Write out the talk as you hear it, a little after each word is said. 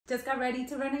Just got ready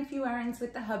to run a few errands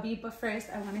with the hubby, but first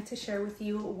I wanted to share with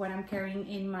you what I'm carrying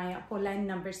in my Polene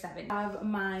Number 7. I have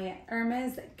my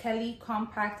Hermes Kelly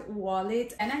compact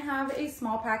wallet, and I have a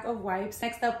small pack of wipes.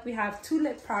 Next up, we have 2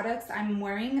 lip products. I'm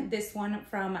wearing this one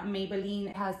from Maybelline.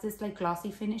 It has this like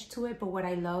glossy finish to it, but what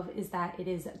I love is that it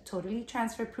is totally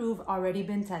transfer proof, already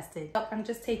been tested. I'm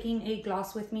just taking a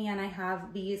gloss with me, and I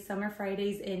have the Summer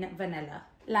Fridays in vanilla.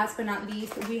 Last but not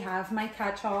least, we have my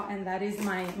catch-all, and that is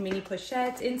my mini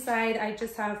pochette. Inside, I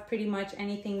just have pretty much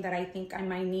anything that I think I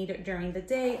might need during the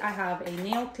day. I have a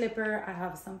nail clipper, I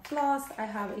have some floss, I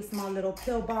have a small little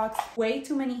pill box, way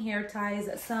too many hair ties,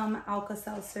 some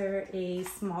Alka-Seltzer, a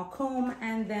small comb,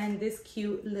 and then this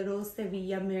cute little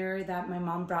Sevilla mirror that my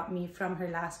mom brought me from her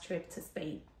last trip to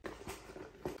Spain.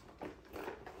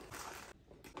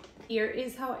 Here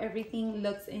is how everything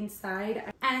looks inside.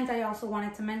 And I also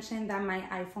wanted to mention that my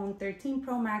iPhone 13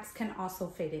 Pro Max can also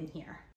fit in here.